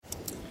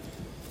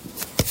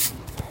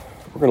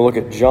We're going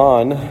to look at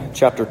John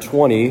chapter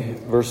 20,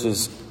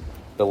 verses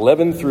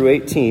 11 through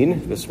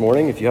 18 this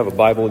morning. If you have a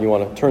Bible and you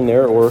want to turn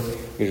there, or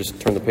you just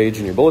turn the page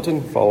in your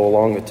bulletin, follow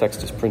along. The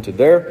text is printed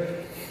there.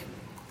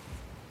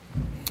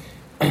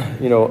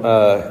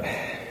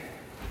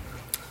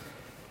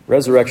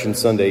 Resurrection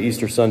Sunday,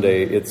 Easter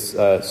Sunday, it's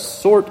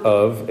sort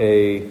of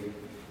a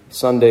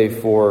Sunday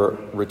for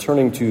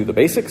returning to the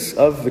basics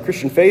of the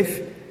Christian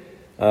faith.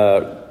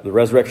 The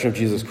resurrection of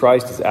Jesus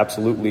Christ is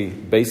absolutely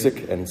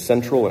basic and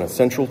central and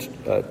essential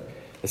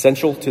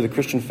to the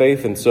Christian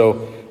faith. And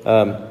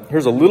so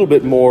here's a little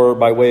bit more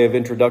by way of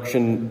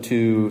introduction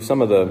to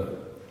some of the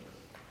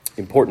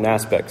important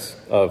aspects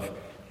of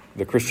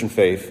the Christian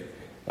faith.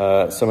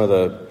 Some of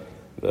the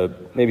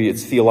maybe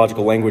its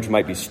theological language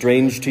might be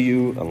strange to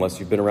you, unless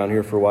you've been around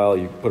here for a while.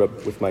 You put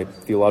up with my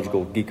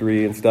theological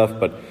geekery and stuff,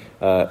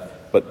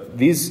 but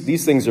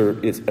these things are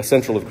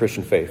essential of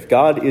Christian faith.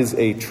 God is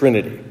a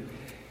Trinity.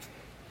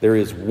 There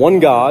is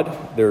one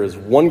God, there is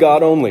one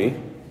God only,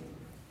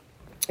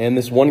 and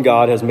this one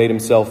God has made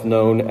himself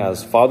known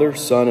as Father,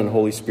 Son, and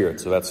Holy Spirit.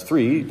 So that's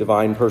three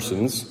divine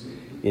persons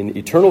in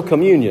eternal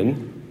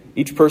communion,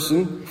 each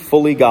person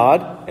fully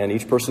God, and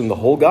each person the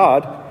whole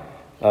God,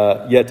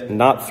 yet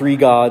not three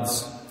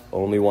gods,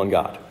 only one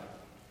God.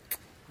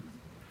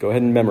 Go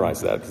ahead and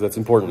memorize that, because that's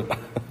important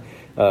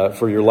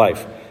for your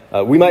life.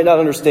 We might not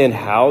understand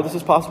how this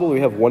is possible. We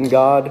have one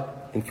God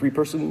in three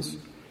persons.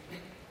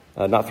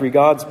 Not three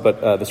gods,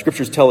 but the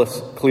scriptures tell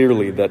us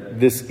clearly that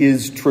this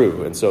is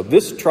true. And so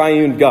this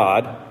triune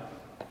God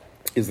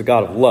is the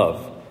God of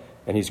love,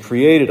 and he's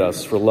created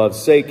us for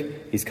love's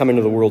sake. He's come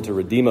into the world to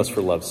redeem us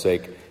for love's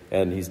sake,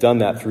 and he's done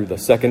that through the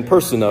second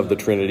person of the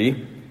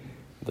Trinity,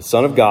 the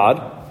Son of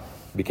God,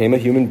 became a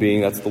human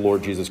being. That's the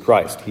Lord Jesus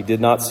Christ. He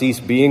did not cease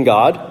being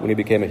God when he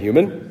became a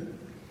human.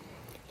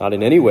 Not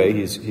in any way.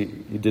 He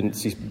didn't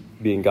cease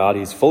being God.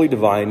 He's fully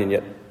divine, and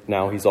yet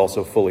now he's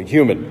also fully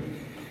human.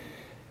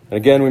 And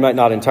again, we might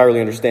not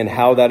entirely understand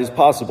how that is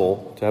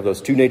possible, to have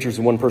those two natures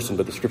in one person,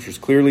 but the scriptures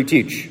clearly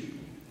teach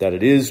that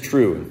it is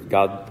true.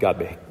 God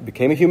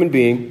became a human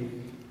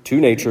being,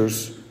 two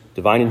natures,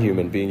 divine and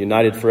human, being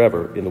united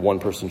forever in the one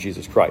person,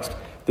 Jesus Christ.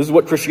 This is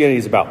what Christianity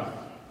is about.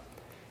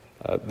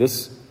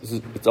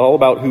 It's all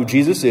about who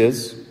Jesus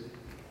is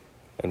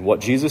and what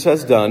Jesus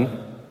has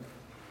done,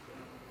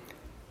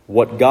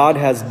 what God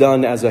has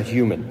done as a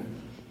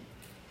human.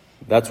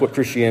 That's what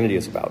Christianity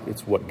is about.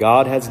 It's what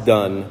God has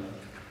done.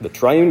 The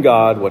triune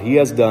God, what he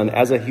has done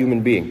as a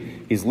human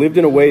being. He's lived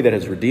in a way that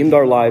has redeemed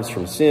our lives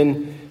from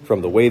sin, from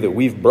the way that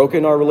we've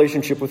broken our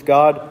relationship with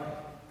God,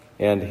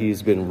 and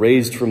he's been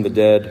raised from the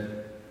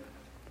dead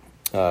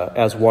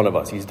as one of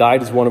us. He's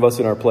died as one of us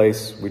in our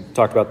place. We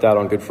talked about that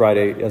on Good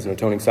Friday as an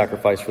atoning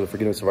sacrifice for the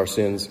forgiveness of our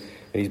sins,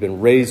 and he's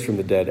been raised from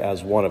the dead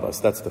as one of us.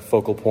 That's the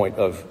focal point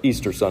of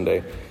Easter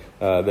Sunday,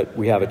 that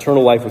we have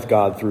eternal life with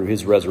God through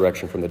his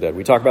resurrection from the dead.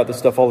 We talk about this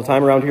stuff all the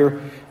time around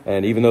here,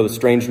 and even though the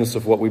strangeness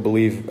of what we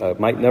believe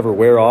might never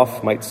wear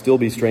off, might still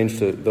be strange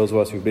to those of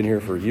us who've been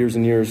here for years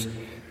and years,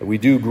 we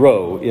do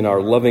grow in our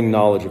loving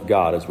knowledge of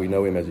God as we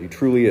know him as he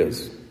truly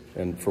is,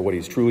 and for what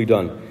he's truly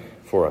done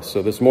for us.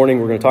 So this morning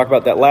we're going to talk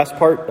about that last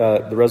part,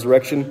 the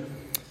resurrection.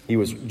 He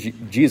was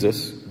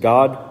Jesus,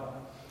 God,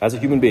 as a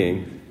human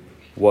being,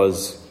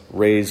 was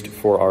raised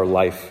for our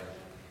life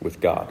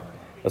with God.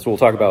 That's what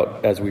we'll talk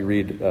about as we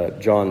read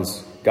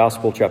John's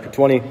Gospel, chapter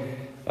 20.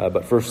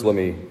 But first, let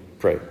me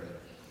pray.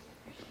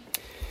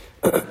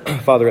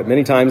 Father, at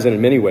many times and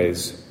in many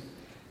ways,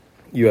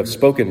 you have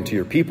spoken to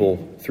your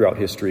people throughout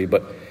history,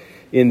 but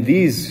in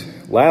these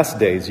last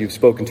days, you've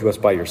spoken to us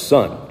by your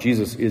Son.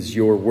 Jesus is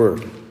your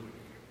word,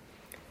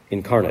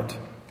 incarnate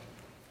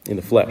in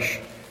the flesh.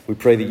 We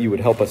pray that you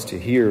would help us to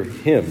hear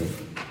him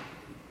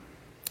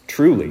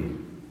truly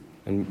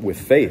and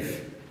with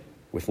faith,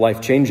 with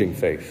life-changing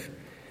faith.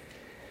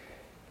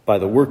 By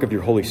the work of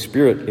your Holy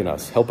Spirit in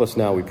us. Help us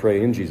now, we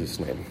pray, in Jesus'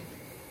 name.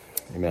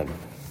 Amen.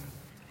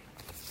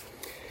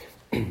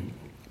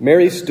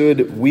 Mary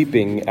stood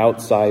weeping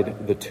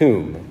outside the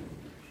tomb.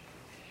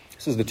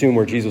 This is the tomb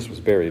where Jesus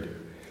was buried.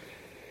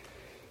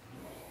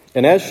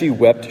 And as she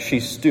wept, she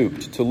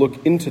stooped to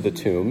look into the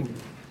tomb,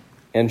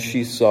 and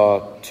she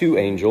saw two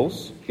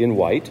angels in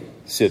white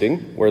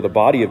sitting where the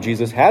body of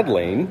Jesus had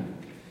lain,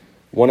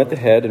 one at the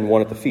head and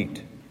one at the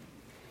feet.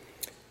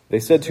 They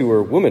said to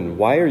her, "Woman,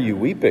 why are you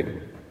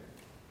weeping?"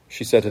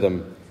 She said to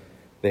them,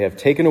 "They have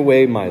taken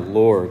away my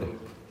Lord,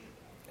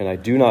 and I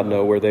do not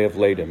know where they have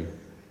laid him."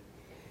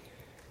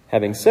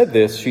 Having said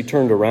this, she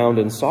turned around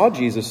and saw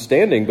Jesus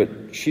standing, but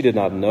she did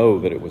not know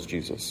that it was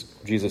Jesus.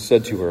 Jesus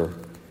said to her,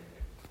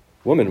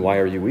 "Woman, why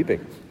are you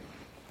weeping?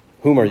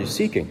 Whom are you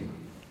seeking?"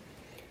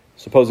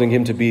 Supposing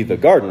him to be the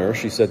gardener,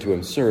 she said to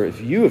him, "Sir,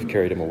 if you have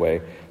carried him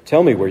away,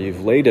 tell me where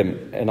you've laid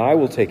him, and I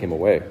will take him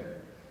away."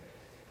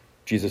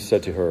 Jesus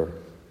said to her,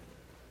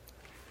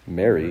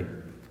 "Mary."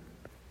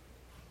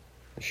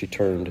 She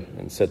turned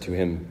and said to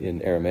him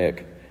in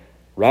Aramaic,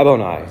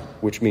 "Rabboni,"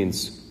 which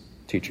means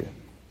teacher.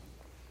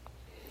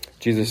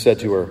 Jesus said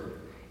to her,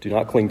 "Do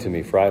not cling to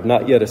me, for I have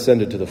not yet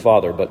ascended to the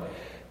Father, but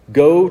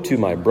go to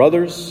my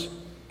brothers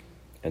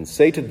and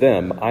say to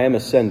them, I am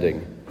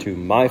ascending to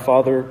my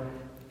Father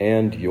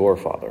and your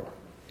Father,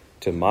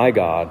 to my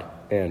God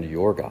and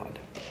your God.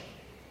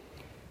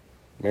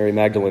 Mary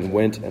Magdalene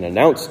went and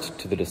announced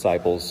to the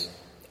disciples,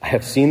 I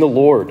have seen the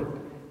Lord,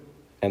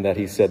 and that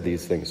he said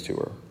these things to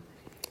her.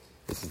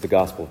 This is the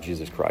gospel of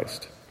Jesus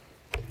Christ.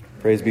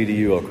 Praise be to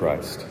you, O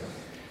Christ.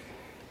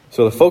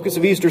 So the focus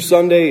of Easter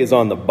Sunday is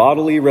on the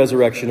bodily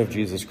resurrection of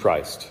Jesus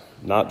Christ.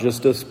 Not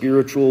just a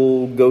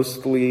spiritual,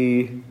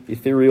 ghostly,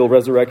 ethereal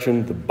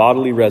resurrection, the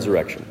bodily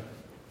resurrection.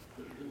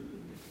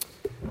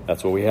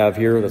 That's what we have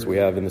here. That's what we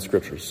have in the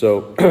scriptures.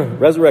 So,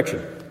 resurrection.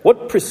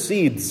 What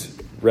precedes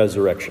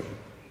resurrection?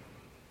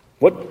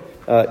 What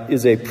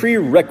is a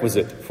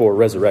prerequisite for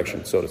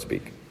resurrection, so to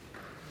speak?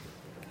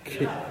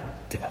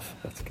 Death.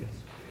 That's good.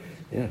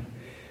 Yeah.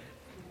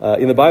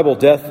 In the Bible,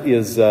 death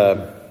is,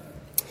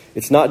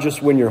 it's not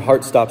just when your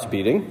heart stops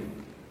beating,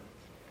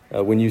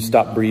 when you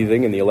stop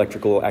breathing and the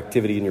electrical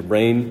activity in your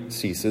brain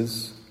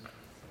ceases.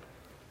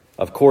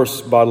 Of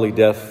course, bodily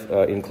death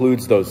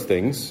includes those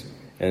things,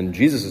 and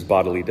Jesus'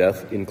 bodily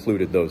death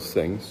included those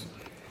things.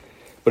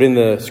 But in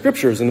the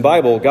scriptures, in the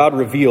Bible, God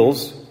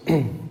reveals,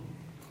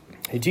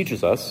 he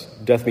teaches us,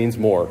 death means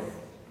more.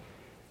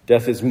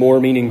 Death is more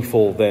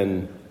meaningful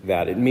than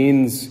that. It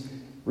means,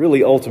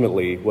 really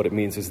ultimately, what it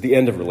means is the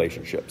end of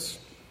relationships.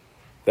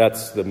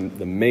 That's the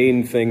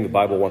main thing the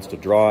Bible wants to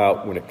draw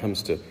out when it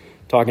comes to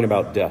talking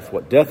about death.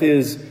 What death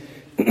is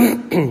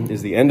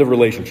the end of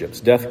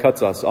relationships. Death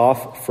cuts us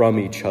off from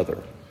each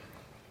other.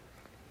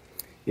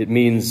 It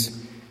means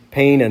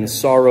pain and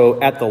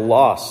sorrow at the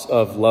loss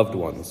of loved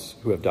ones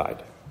who have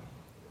died.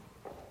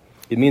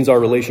 It means our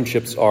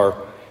relationships are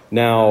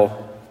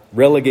now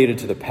relegated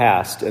to the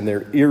past and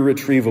they're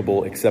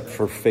irretrievable except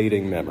for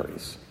fading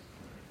memories.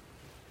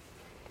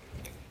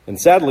 And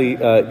sadly,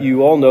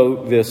 you all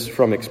know this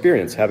from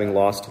experience, having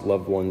lost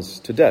loved ones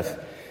to death.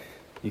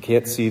 You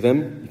can't see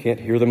them, you can't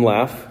hear them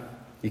laugh,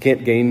 you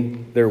can't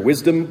gain their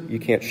wisdom, you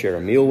can't share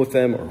a meal with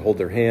them or hold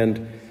their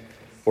hand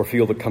or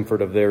feel the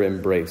comfort of their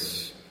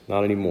embrace.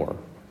 Not anymore.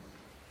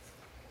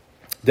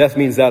 Death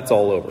means that's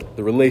all over.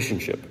 The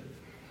relationship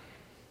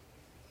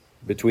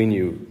between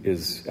you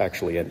is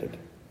actually ended.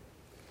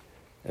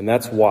 And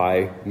that's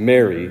why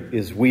Mary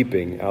is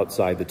weeping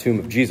outside the tomb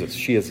of Jesus.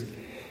 She is,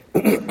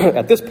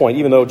 at this point,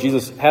 even though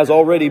Jesus has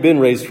already been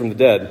raised from the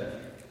dead,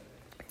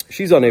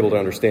 she's unable to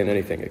understand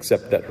anything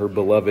except that her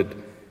beloved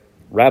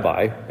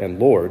rabbi and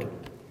Lord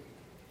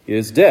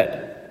is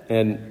dead.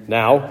 And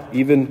now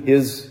even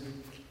his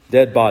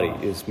dead body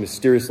is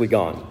mysteriously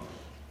gone.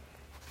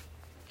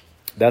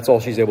 That's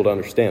all she's able to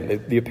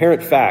understand. The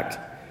apparent fact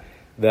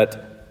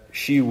that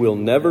she will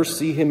never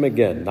see him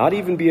again, not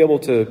even be able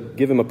to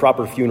give him a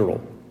proper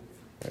funeral,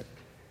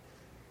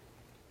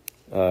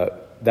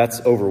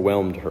 that's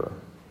overwhelmed her.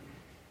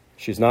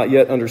 She's not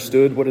yet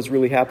understood what has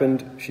really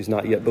happened. She's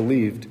not yet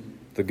believed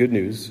the good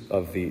news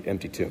of the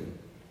empty tomb.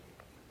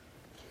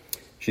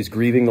 She's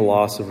grieving the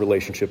loss of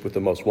relationship with the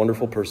most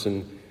wonderful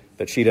person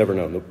that she'd ever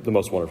known, the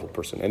most wonderful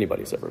person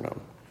anybody's ever known.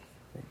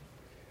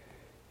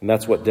 And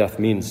that's what death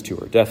means to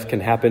her. Death can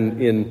happen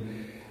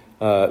in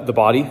the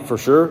body, for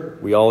sure.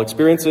 We all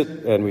experience it,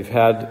 and we've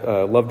had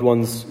loved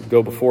ones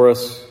go before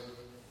us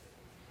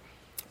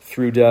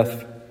through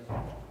death.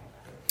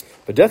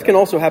 But death can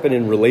also happen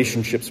in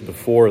relationships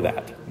before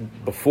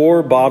that.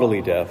 Before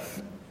bodily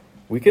death,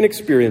 we can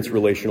experience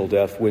relational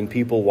death when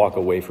people walk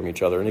away from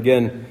each other. And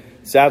again,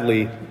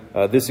 sadly,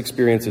 this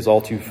experience is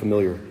all too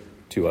familiar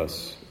to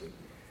us.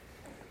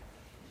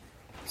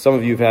 Some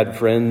of you have had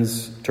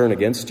friends turn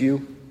against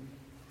you.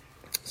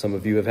 Some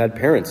of you have had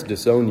parents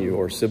disown you,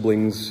 or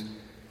siblings,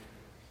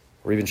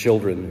 or even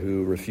children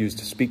who refuse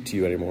to speak to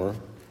you anymore.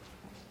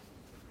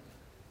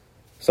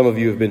 Some of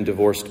you have been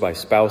divorced by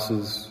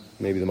spouses,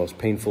 maybe the most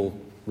painful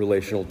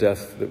relational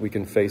death that we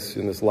can face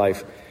in this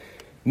life.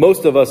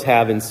 Most of us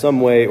have, in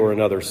some way or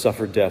another,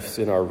 suffered deaths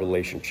in our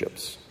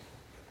relationships.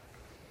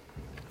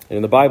 And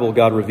in the Bible,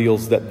 God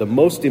reveals that the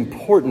most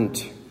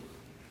important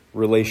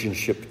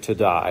relationship to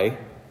die,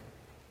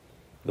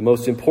 the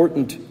most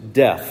important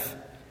death,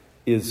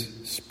 is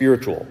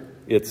spiritual.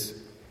 It's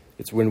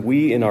when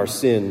we, in our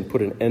sin,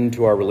 put an end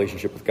to our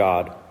relationship with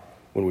God,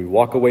 when we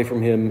walk away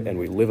from him and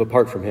we live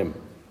apart from him.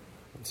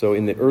 So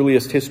in the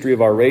earliest history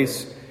of our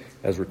race,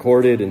 as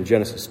recorded in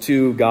Genesis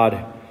 2,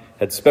 God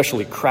had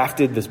specially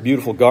crafted this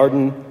beautiful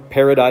garden,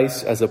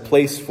 paradise, as a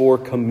place for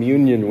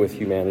communion with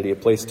humanity, a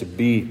place to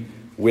be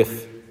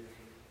with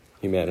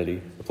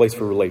humanity, a place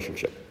for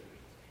relationship.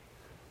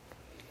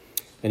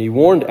 And he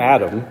warned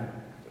Adam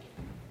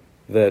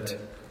that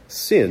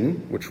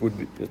sin, which would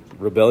be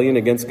rebellion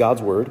against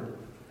God's word,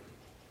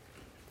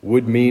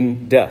 would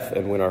mean death.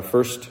 And when our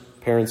first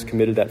parents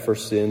committed that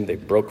first sin, they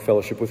broke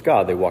fellowship with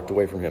God. They walked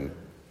away from him.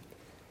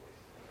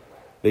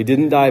 They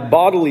didn't die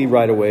bodily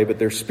right away, but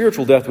their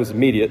spiritual death was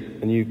immediate.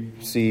 And you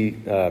see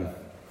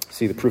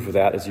the proof of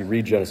that as you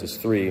read Genesis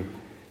 3.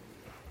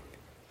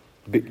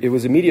 It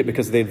was immediate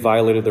because they'd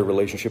violated their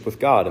relationship with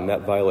God, and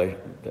that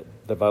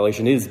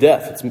violation is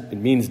death. It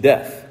means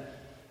death,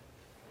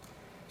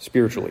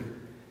 spiritually.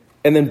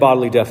 And then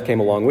bodily death came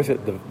along with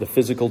it, the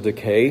physical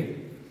decay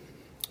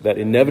that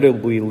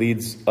inevitably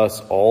leads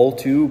us all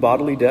to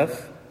bodily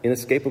death,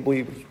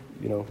 inescapably,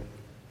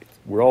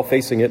 we're all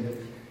facing it.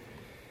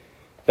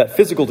 That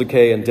physical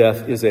decay and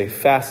death is a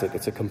facet,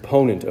 it's a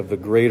component of the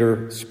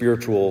greater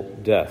spiritual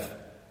death.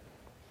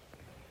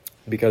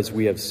 Because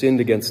we have sinned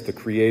against the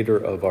creator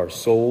of our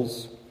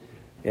souls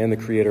and the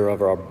creator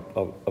of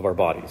our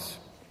bodies.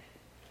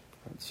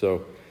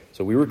 So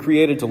we were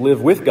created to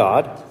live with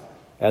God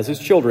as his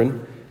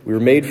children. We were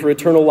made for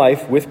eternal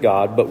life with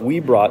God, but we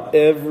brought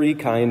every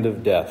kind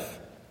of death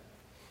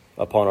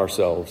upon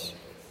ourselves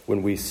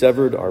when we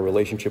severed our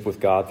relationship with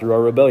God through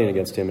our rebellion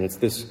against him. And it's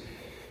this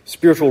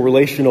spiritual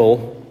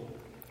relational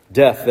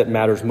death that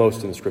matters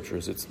most in the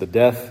Scriptures. It's the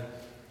death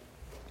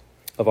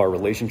of our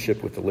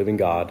relationship with the living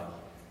God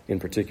in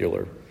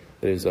particular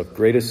that is of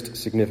greatest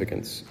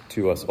significance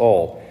to us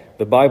all.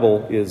 The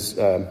Bible is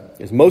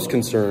most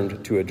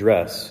concerned to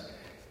address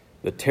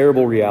the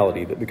terrible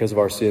reality that because of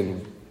our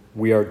sin,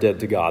 we are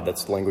dead to God.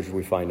 That's the language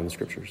we find in the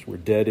Scriptures. We're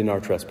dead in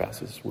our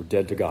trespasses. We're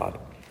dead to God.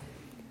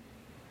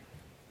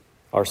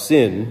 Our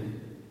sin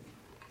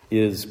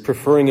is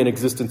preferring an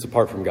existence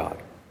apart from God.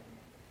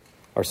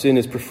 Our sin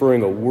is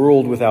preferring a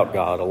world without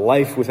God, a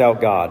life without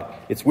God.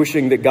 It's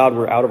wishing that God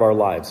were out of our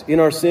lives. In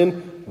our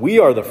sin, we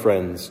are the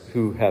friends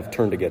who have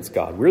turned against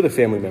God. We're the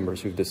family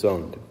members who've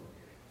disowned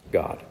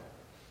God.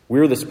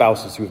 We're the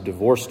spouses who have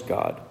divorced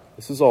God.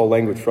 This is all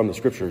language from the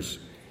Scriptures.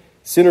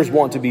 Sinners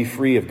want to be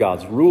free of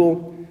God's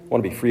rule,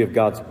 want to be free of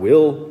God's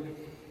will,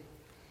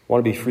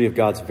 want to be free of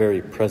God's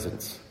very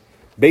presence.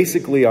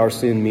 Basically, our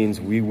sin means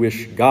we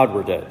wish God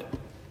were dead.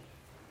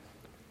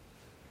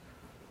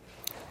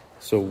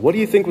 So what do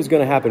you think was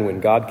going to happen when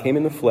God came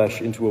in the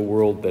flesh into a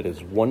world that is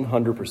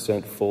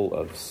 100% full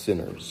of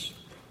sinners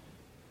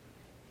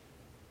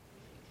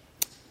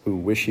who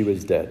wish he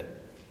was dead?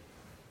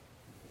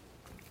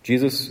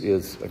 Jesus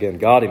is, again,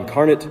 God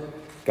incarnate,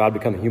 God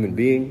become a human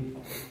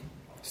being,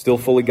 still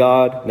fully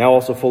God, now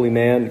also fully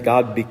man.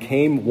 God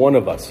became one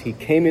of us. He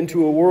came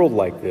into a world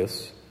like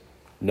this,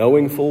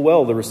 knowing full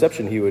well the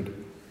reception he would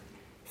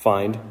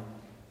find.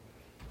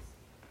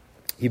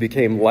 He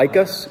became like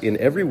us in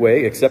every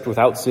way, except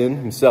without sin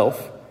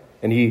himself,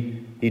 and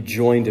he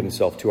joined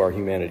himself to our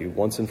humanity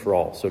once and for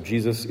all. So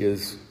Jesus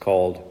is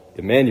called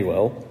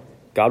Emmanuel,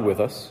 God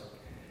with us.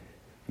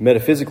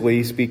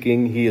 Metaphysically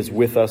speaking, he is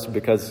with us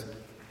because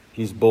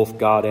he's both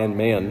God and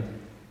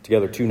man,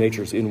 together two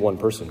natures in one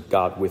person,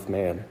 God with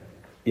man,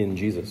 in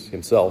Jesus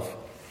himself.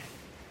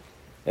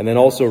 And then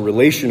also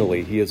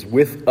relationally, he is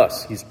with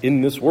us. He's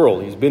in this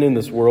world. He's been in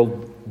this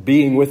world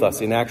being with us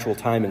in actual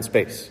time and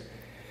space.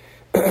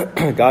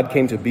 God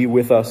came to be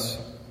with us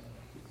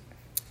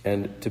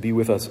and to be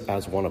with us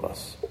as one of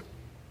us.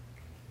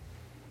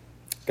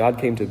 God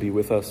came to be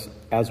with us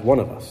as one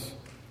of us.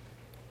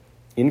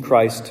 In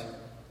Christ,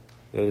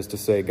 that is to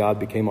say, God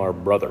became our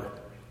brother.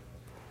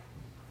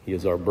 He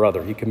is our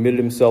brother. He committed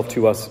himself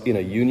to us in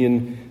a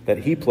union that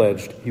he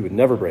pledged he would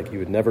never break. He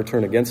would never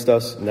turn against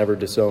us, never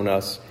disown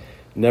us,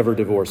 never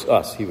divorce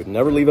us. He would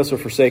never leave us or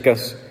forsake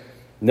us,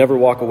 never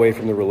walk away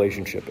from the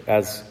relationship.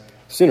 As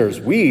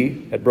sinners,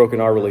 we had broken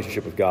our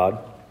relationship with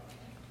God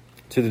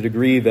to the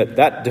degree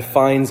that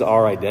defines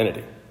our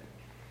identity.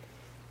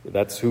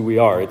 That's who we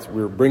are.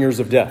 We're bringers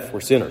of death.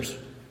 We're sinners.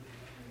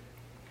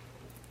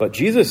 But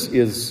Jesus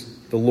is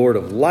the Lord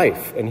of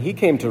life, and he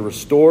came to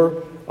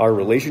restore our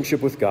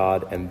relationship with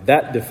God, and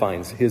that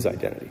defines his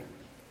identity.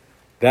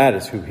 That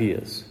is who he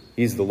is.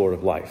 He's the Lord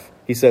of life.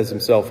 He says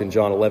himself in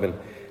John 11,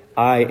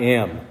 I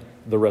am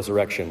the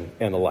resurrection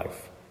and the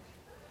life.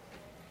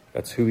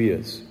 That's who he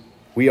is.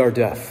 We are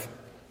death.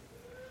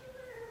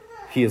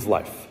 He is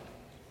life.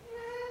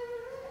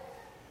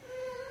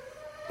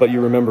 But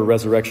you remember,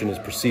 resurrection is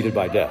preceded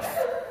by death.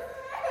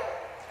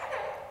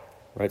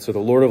 Right? So the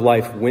Lord of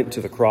life went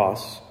to the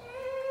cross.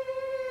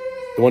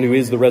 The one who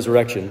is the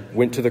resurrection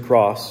went to the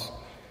cross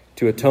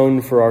to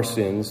atone for our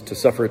sins, to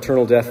suffer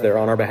eternal death there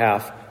on our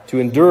behalf, to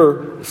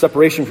endure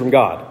separation from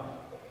God,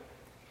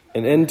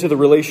 an end to the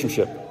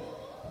relationship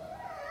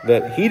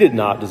that he did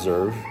not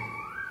deserve,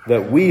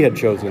 that we had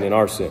chosen in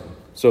our sin.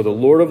 So the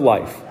Lord of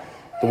life,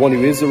 the one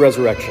who is the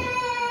resurrection,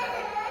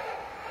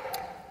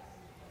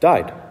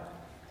 died.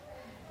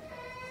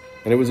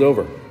 And it was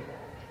over.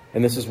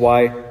 And this is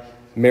why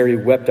Mary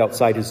wept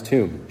outside his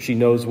tomb. She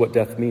knows what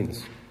death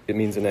means. It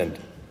means an end.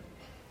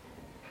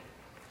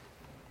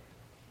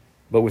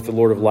 But with the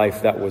Lord of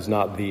life, that was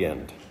not the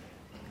end.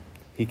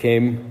 He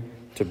came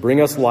to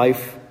bring us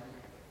life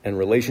and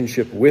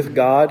relationship with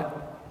God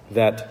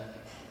that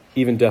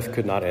even death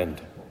could not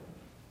end.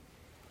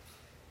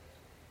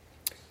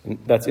 And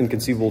that's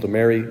inconceivable to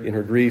Mary. In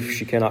her grief,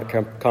 she cannot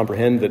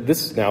comprehend that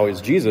this now is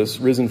Jesus,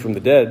 risen from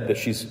the dead, that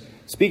she's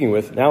speaking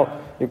with.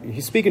 Now,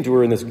 he's speaking to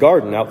her in this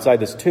garden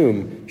outside this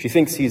tomb. She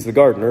thinks he's the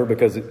gardener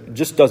because it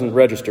just doesn't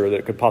register that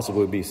it could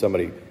possibly be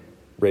somebody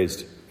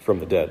raised from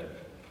the dead.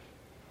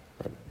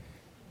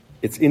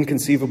 It's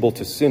inconceivable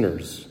to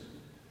sinners.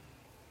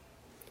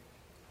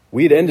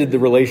 We had ended the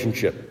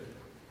relationship.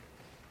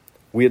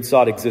 We had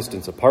sought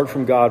existence apart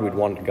from God. We'd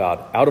wanted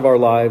God out of our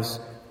lives.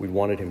 We'd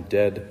wanted him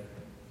dead.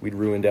 We'd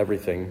ruined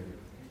everything.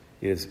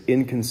 It is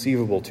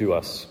inconceivable to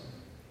us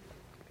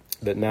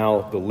that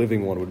now the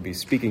living one would be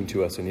speaking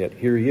to us, and yet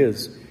here he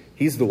is.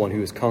 He's the one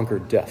who has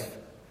conquered death.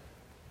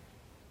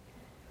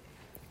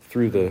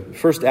 Through the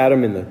first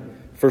Adam in the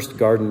first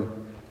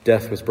garden,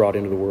 death was brought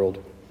into the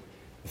world.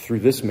 Through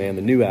this man,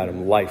 the new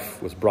Adam,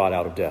 life was brought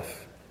out of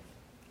death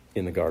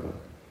in the garden.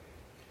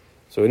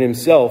 So in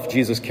himself,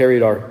 Jesus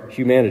carried our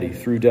humanity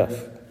through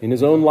death, in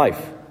his own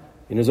life,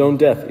 in his own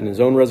death, in his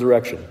own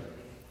resurrection,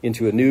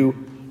 into a new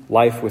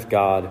life with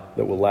God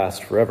that will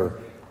last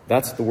forever.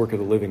 That's the work of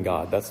the living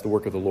God. That's the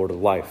work of the Lord of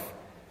life.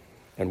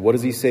 And what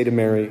does he say to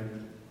Mary?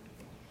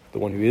 The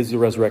one who is the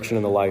resurrection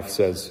and the life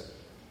says,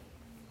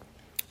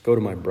 "Go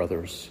to my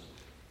brothers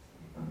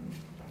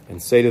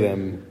and say to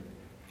them,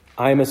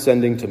 I am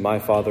ascending to my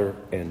Father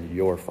and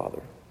your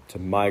Father, to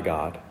my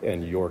God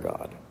and your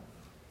God."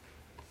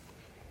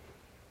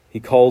 He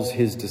calls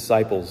his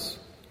disciples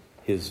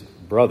his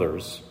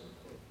brothers.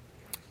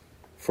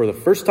 For the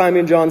first time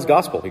in John's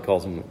gospel, he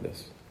calls them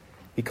this.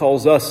 He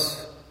calls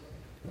us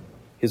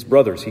his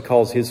brothers. He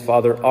calls his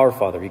Father our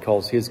Father. He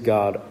calls his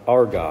God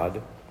our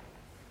God.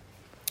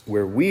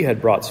 Where we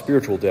had brought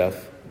spiritual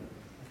death,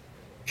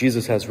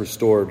 Jesus has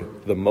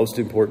restored the most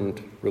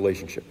important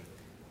relationship.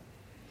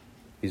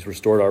 He's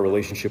restored our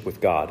relationship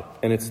with God.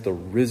 And it's the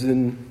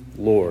risen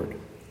Lord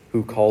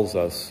who calls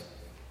us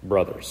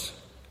brothers.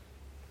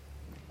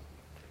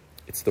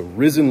 It's the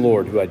risen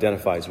Lord who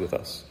identifies with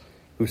us,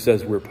 who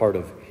says we're part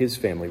of his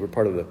family. We're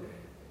part of the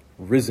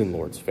risen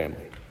Lord's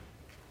family.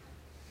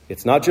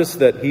 It's not just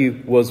that he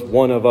was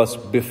one of us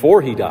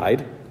before he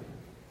died,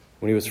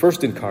 when he was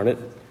first incarnate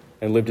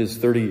and lived his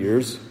 30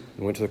 years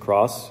and went to the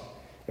cross,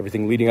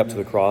 everything leading up to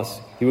the cross.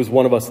 He was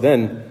one of us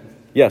then,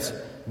 yes,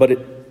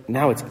 but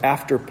now it's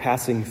after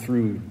passing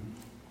through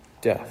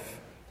death.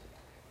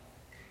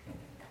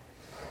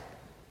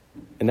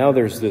 And now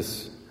there's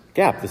this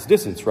gap, this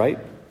distance, right?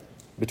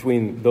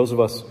 Between those of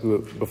us who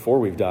before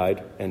we've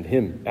died and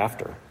him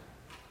after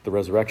the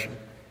resurrection.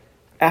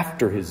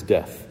 After his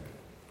death,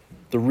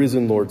 the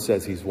risen Lord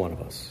says he's one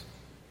of us.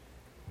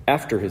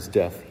 After his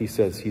death, he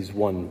says he's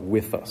one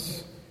with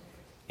us.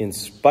 In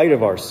spite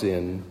of our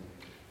sin,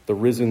 the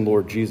risen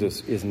Lord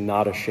Jesus is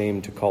not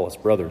ashamed to call us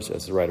brothers,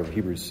 as the writer of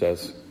Hebrews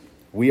says.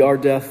 We are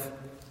death,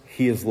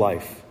 he is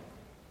life,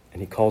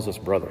 and he calls us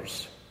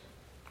brothers.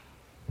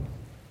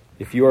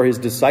 If you are his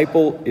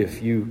disciple,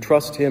 if you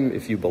trust him,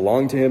 if you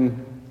belong to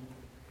him,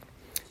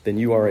 then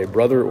you are a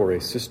brother or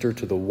a sister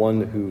to the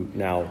one who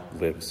now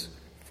lives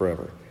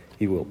forever.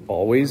 He will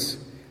always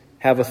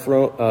have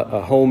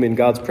a home in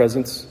God's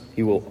presence.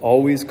 He will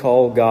always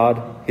call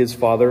God his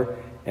Father.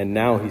 And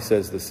now he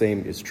says the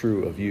same is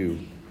true of you,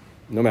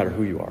 no matter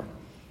who you are,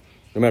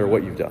 no matter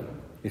what you've done,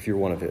 if you're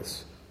one of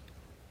his.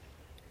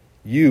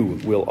 You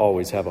will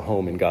always have a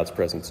home in God's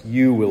presence.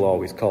 You will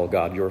always call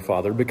God your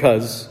Father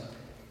because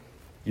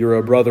you're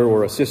a brother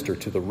or a sister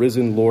to the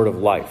risen Lord of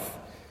life.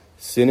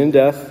 Sin and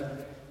death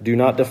do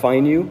not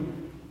define you.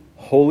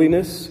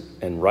 Holiness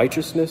and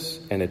righteousness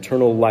and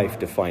eternal life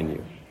define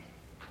you.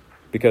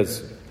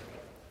 Because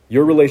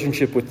your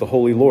relationship with the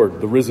Holy Lord,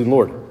 the risen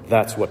Lord,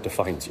 that's what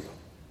defines you.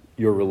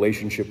 Your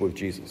relationship with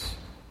Jesus.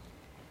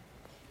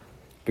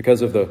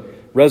 Because of the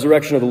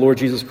resurrection of the Lord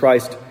Jesus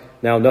Christ,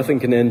 now nothing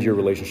can end your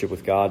relationship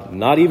with God,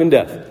 not even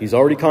death. He's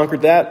already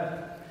conquered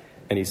that.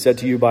 And he said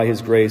to you by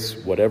his grace,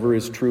 whatever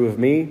is true of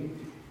me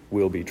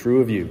will be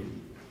true of you.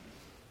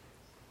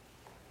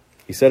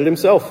 He said it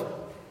himself.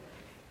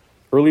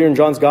 Earlier in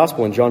John's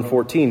Gospel, in John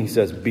 14, he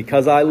says,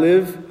 because I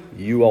live,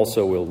 you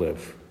also will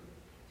live.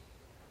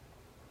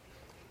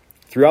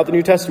 Throughout the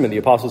New Testament, the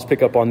apostles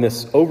pick up on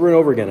this over and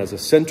over again as a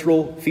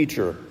central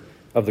feature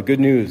of the good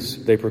news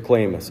they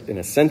proclaim, an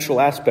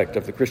essential aspect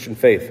of the Christian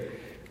faith.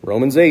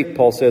 Romans 8,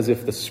 Paul says,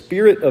 if the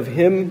spirit of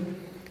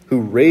him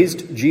who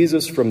raised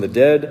Jesus from the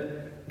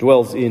dead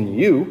dwells in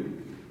you,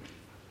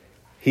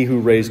 he who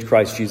raised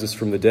Christ Jesus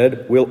from the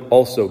dead will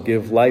also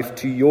give life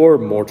to your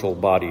mortal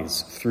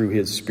bodies through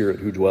his Spirit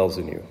who dwells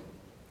in you.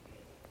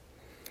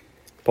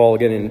 Paul,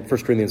 again in 1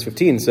 Corinthians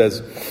 15,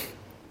 says,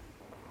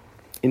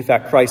 in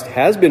fact, Christ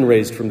has been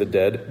raised from the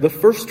dead, the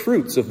first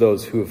fruits of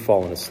those who have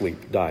fallen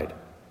asleep, died.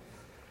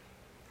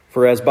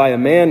 For as by a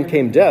man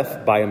came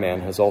death, by a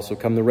man has also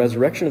come the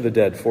resurrection of the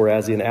dead. For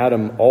as in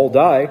Adam all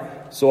die,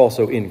 so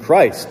also in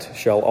Christ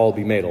shall all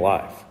be made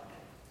alive.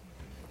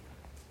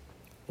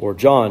 Or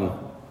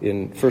John,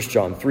 in 1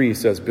 John 3,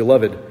 says,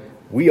 beloved,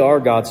 we are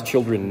God's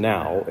children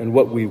now, and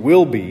what we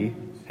will be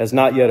has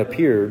not yet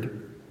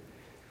appeared,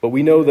 but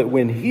we know that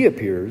when he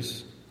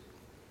appears,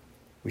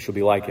 we shall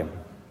be like him,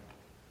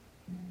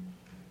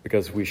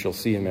 because we shall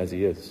see him as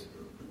he is.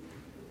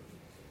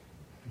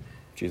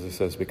 Jesus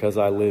says, because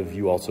I live,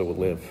 you also will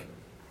live.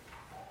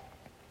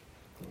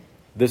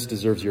 This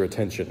deserves your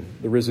attention.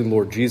 The risen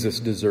Lord Jesus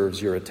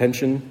deserves your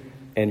attention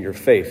and your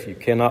faith. You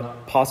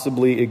cannot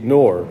possibly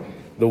ignore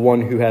the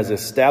one who has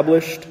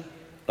established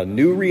a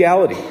new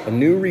reality,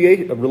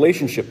 a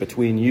relationship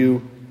between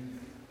you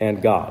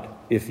and God.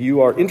 if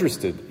you are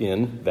interested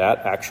in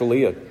that,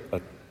 actually a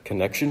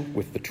connection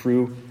with the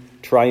true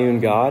triune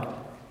God,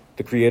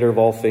 the creator of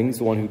all things,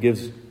 the one who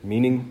gives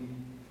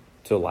meaning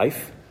to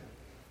life,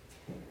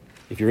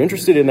 if you're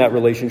interested in that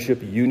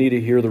relationship, you need to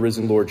hear the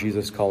risen Lord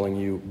Jesus calling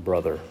you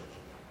brother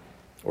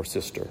or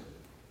sister.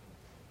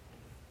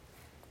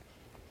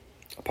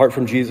 Apart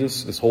from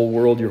Jesus, this whole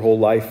world, your whole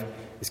life,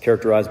 is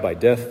characterized by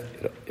death.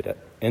 It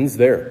ends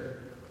there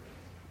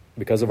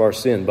because of our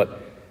sin.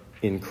 But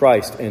in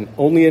Christ, and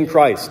only in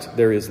Christ,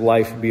 there is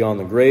life beyond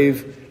the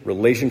grave,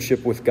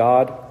 relationship with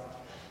God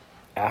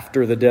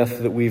after the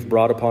death that we've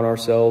brought upon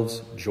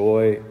ourselves,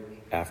 joy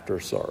after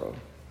sorrow.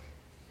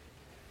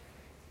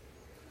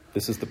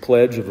 This is the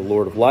pledge of the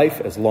Lord of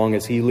life. As long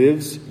as he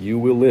lives, you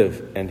will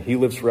live, and he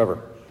lives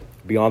forever,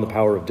 beyond the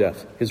power of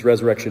death. His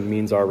resurrection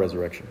means our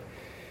resurrection.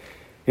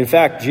 In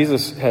fact,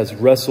 Jesus has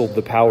wrestled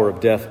the power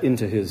of death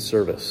into his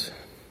service.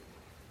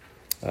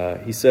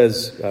 He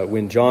says,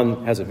 when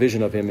John has a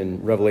vision of him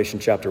in Revelation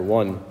chapter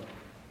 1,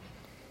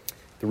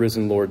 the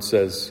risen Lord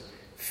says,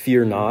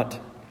 "Fear not,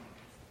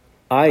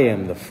 I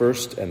am the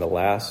first and the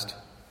last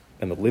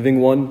and the living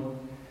one.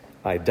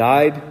 I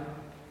died,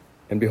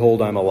 and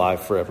behold, I am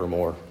alive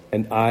forevermore.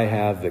 And I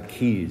have the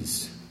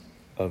keys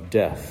of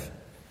death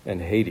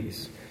and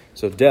Hades."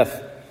 So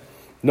death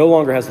no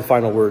longer has the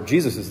final word.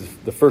 Jesus is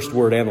the first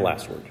word and the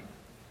last word.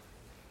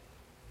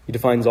 He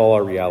defines all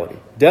our reality.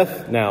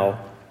 Death now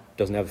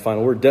doesn't have the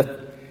final word. Death,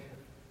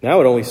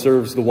 now it only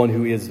serves the one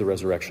who is the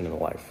resurrection and the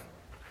life.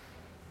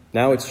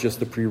 Now it's just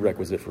the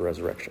prerequisite for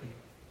resurrection.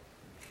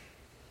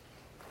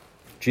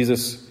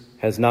 Jesus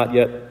has not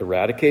yet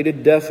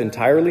eradicated death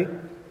entirely,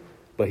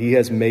 but he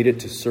has made it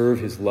to serve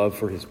his love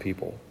for his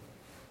people.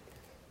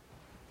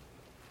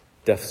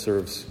 Death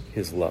serves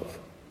his love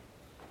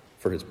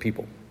for his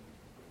people.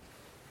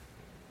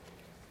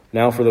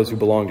 Now, for those who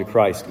belong to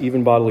Christ,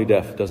 even bodily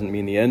death doesn't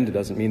mean the end. It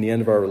doesn't mean the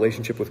end of our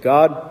relationship with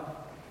God.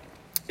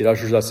 It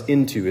ushers us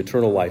into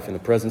eternal life in the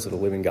presence of the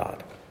living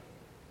God.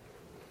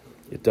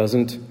 It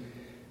doesn't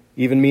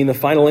even mean the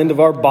final end of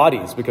our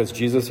bodies, because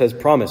Jesus has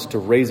promised to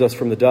raise us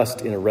from the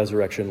dust in a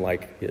resurrection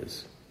like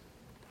his.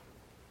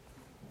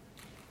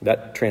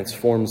 That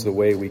transforms the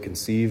way we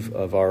conceive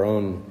of our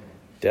own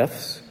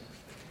deaths,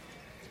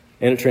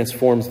 and it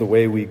transforms the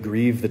way we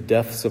grieve the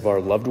deaths of our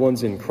loved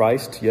ones in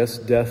Christ. Yes,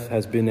 death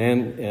has been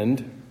an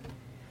end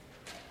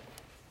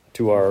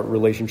to our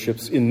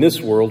relationships in this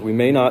world. We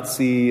may not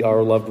see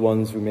our loved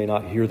ones, we may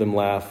not hear them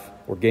laugh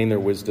or gain their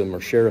wisdom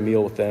or share a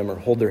meal with them or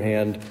hold their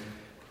hand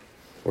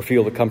or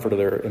feel the comfort of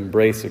their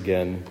embrace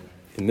again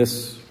in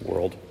this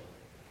world.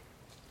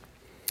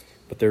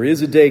 But there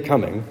is a day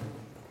coming,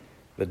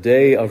 the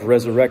day of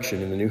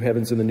resurrection in the new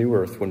heavens and the new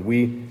earth, when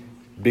we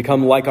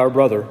become like our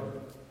brother,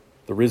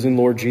 the risen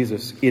Lord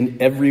Jesus, in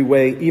every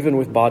way, even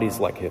with bodies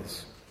like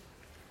his,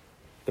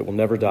 that will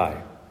never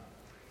die.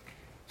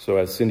 So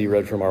as Cindy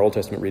read from our Old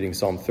Testament reading,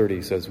 Psalm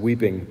 30 says,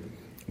 "Weeping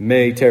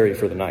may tarry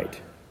for the night,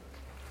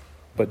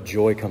 but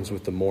joy comes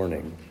with the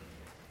morning."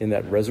 In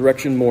that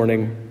resurrection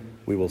morning,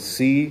 we will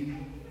see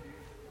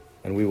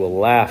and we will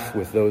laugh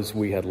with those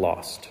we had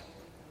lost.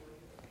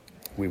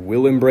 We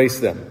will embrace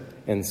them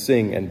and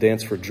sing and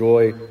dance for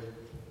joy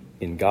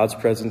in God's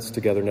presence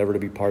together, never to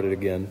be parted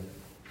again.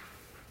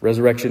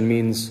 Resurrection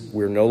means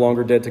we're no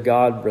longer dead to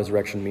God.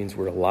 Resurrection means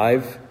we're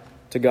alive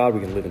to God.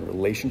 We can live in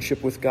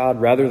relationship with God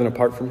rather than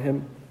apart from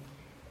him.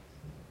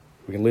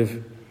 We can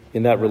live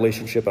in that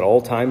relationship at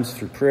all times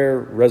through prayer.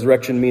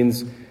 Resurrection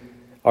means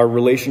our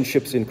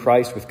relationships in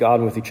Christ with God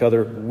and with each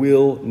other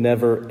will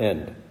never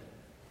end.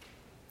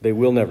 They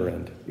will never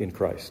end in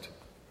Christ.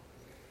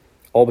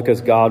 All because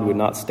God would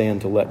not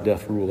stand to let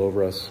death rule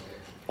over us.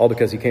 All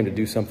because he came to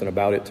do something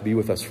about it, to be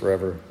with us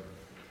forever.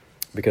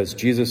 Because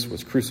Jesus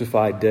was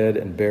crucified, dead,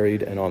 and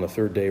buried, and on the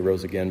third day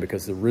rose again.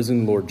 Because the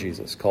risen Lord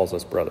Jesus calls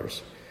us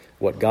brothers.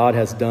 What God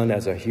has done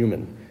as a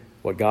human,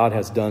 what God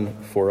has done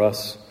for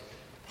us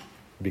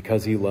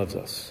because he loves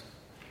us,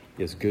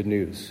 is good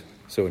news.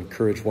 So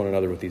encourage one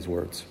another with these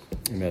words.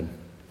 Amen.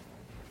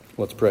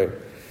 Let's pray.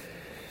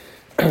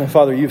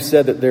 Father, you've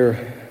said that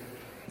there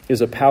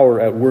is a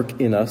power at work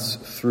in us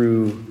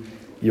through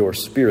your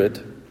Spirit,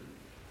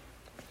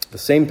 the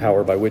same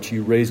power by which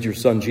you raised your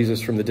Son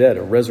Jesus from the dead,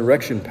 a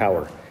resurrection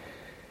power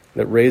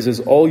that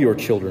raises all your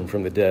children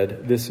from the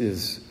dead. This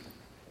is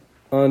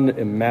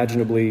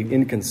unimaginably,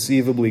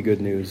 inconceivably good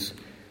news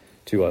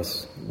to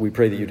us. We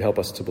pray that you'd help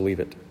us to believe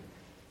it.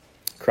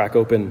 Crack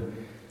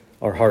open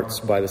our hearts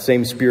by the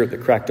same Spirit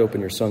that cracked open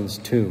your Son's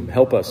tomb.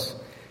 Help us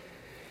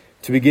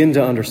to begin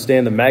to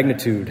understand the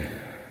magnitude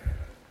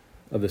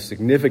of the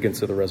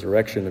significance of the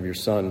resurrection of your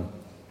Son,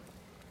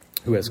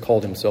 who has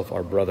called himself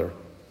our brother.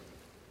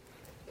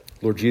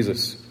 Lord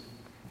Jesus,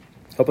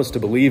 help us to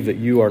believe that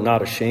you are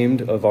not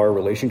ashamed of our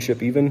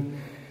relationship, even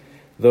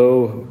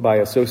though by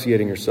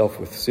associating yourself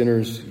with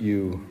sinners,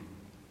 you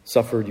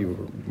suffered, you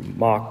were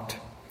mocked,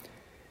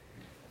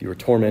 you were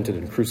tormented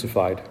and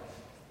crucified.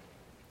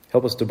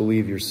 Help us to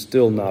believe you're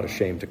still not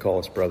ashamed to call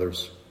us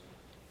brothers.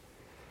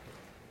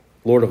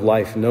 Lord of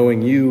life,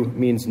 knowing you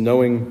means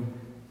knowing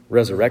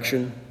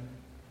resurrection.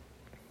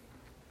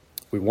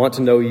 We want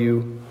to know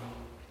you.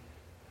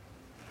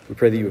 We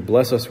pray that you would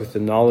bless us with the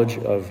knowledge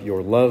of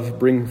your love,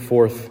 bring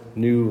forth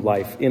new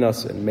life in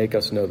us, and make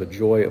us know the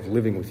joy of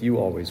living with you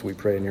always. We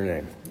pray in your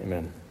name.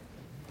 Amen.